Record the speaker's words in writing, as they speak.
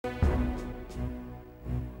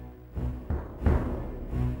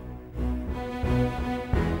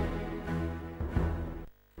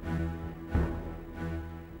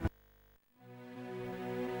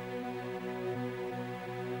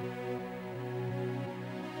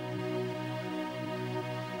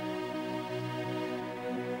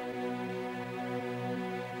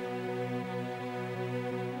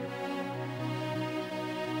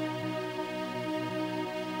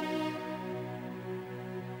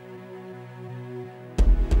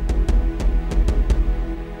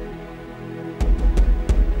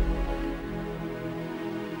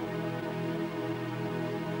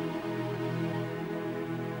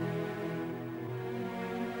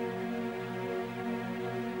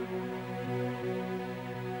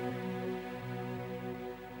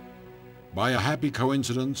By a happy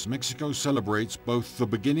coincidence, Mexico celebrates both the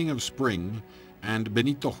beginning of spring and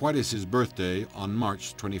Benito Juarez's birthday on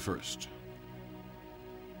March 21st.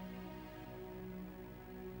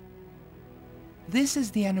 This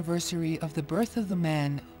is the anniversary of the birth of the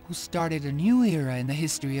man who started a new era in the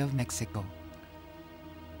history of Mexico.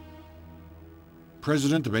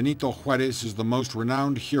 President Benito Juarez is the most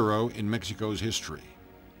renowned hero in Mexico's history.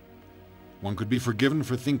 One could be forgiven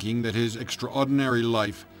for thinking that his extraordinary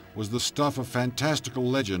life was the stuff of fantastical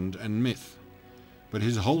legend and myth, but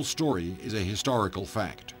his whole story is a historical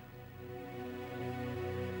fact.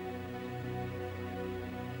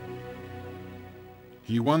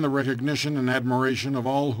 He won the recognition and admiration of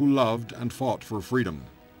all who loved and fought for freedom.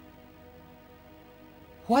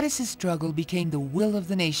 Juarez's struggle became the will of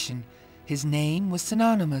the nation. His name was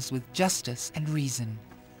synonymous with justice and reason.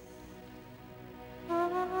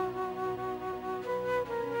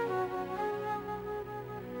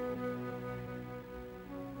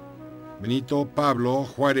 Benito Pablo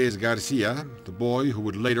Juarez Garcia, the boy who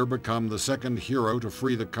would later become the second hero to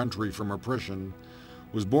free the country from oppression,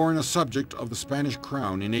 was born a subject of the Spanish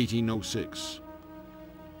crown in 1806.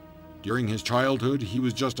 During his childhood, he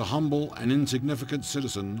was just a humble and insignificant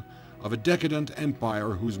citizen of a decadent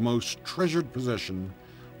empire whose most treasured possession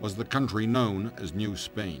was the country known as New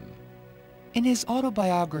Spain. In his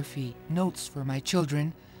autobiography, Notes for My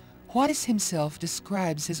Children, Juarez himself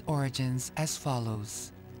describes his origins as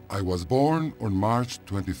follows. I was born on March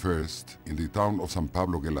 21st in the town of San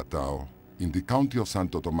Pablo Guelatao, in the county of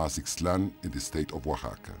Santo Tomás Ixtlán in the state of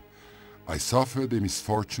Oaxaca. I suffered the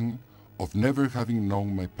misfortune of never having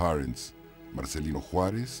known my parents, Marcelino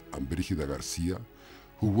Juarez and Brígida Garcia,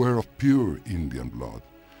 who were of pure Indian blood.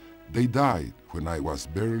 They died when I was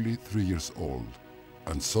barely 3 years old,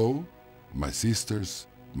 and so my sisters,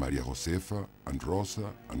 Maria Josefa and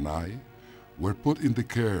Rosa and I, were put in the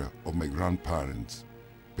care of my grandparents,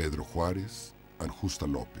 Pedro Juarez and Justa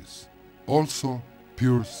Lopez, also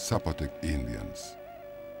pure Zapotec Indians.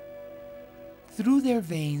 Through their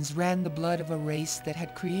veins ran the blood of a race that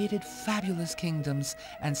had created fabulous kingdoms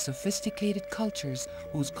and sophisticated cultures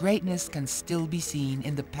whose greatness can still be seen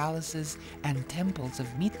in the palaces and temples of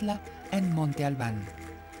Mitla and Monte Alban.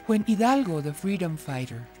 When Hidalgo, the freedom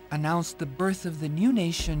fighter, announced the birth of the new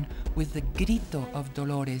nation with the Grito of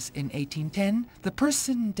Dolores in 1810, the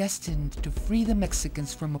person destined to free the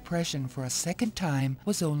Mexicans from oppression for a second time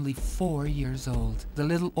was only 4 years old. The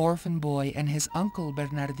little orphan boy and his uncle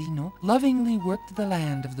Bernardino lovingly worked the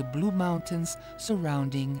land of the Blue Mountains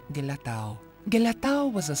surrounding Guelatao.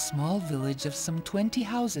 Guelatao was a small village of some 20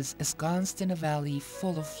 houses ensconced in a valley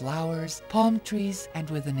full of flowers, palm trees, and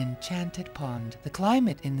with an enchanted pond. The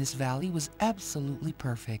climate in this valley was absolutely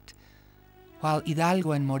perfect. While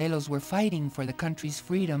Hidalgo and Morelos were fighting for the country's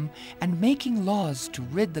freedom and making laws to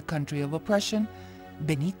rid the country of oppression,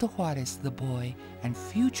 Benito Juarez, the boy and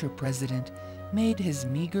future president, made his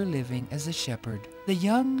meager living as a shepherd. The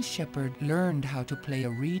young shepherd learned how to play a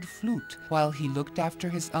reed flute while he looked after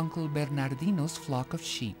his uncle Bernardino's flock of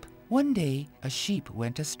sheep. One day, a sheep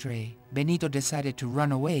went astray. Benito decided to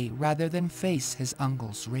run away rather than face his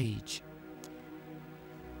uncle's rage.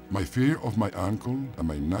 My fear of my uncle and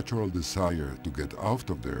my natural desire to get out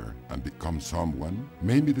of there and become someone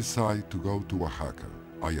made me decide to go to Oaxaca.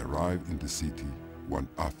 I arrived in the city one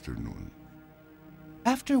afternoon.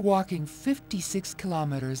 After walking 56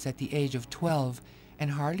 kilometers at the age of 12 and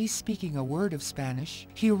hardly speaking a word of Spanish,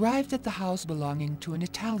 he arrived at the house belonging to an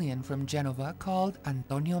Italian from Genova called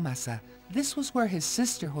Antonio Massa. This was where his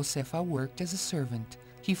sister Josefa worked as a servant.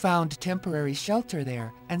 He found temporary shelter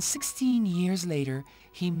there, and 16 years later,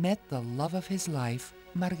 he met the love of his life,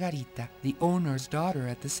 Margarita, the owner's daughter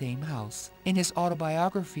at the same house. In his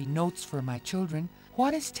autobiography, Notes for My Children,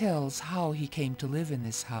 Juarez tells how he came to live in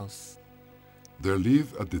this house. There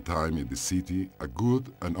lived at the time in the city a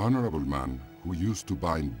good and honorable man who used to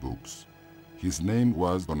bind books. His name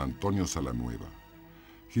was Don Antonio Salanueva.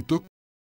 He took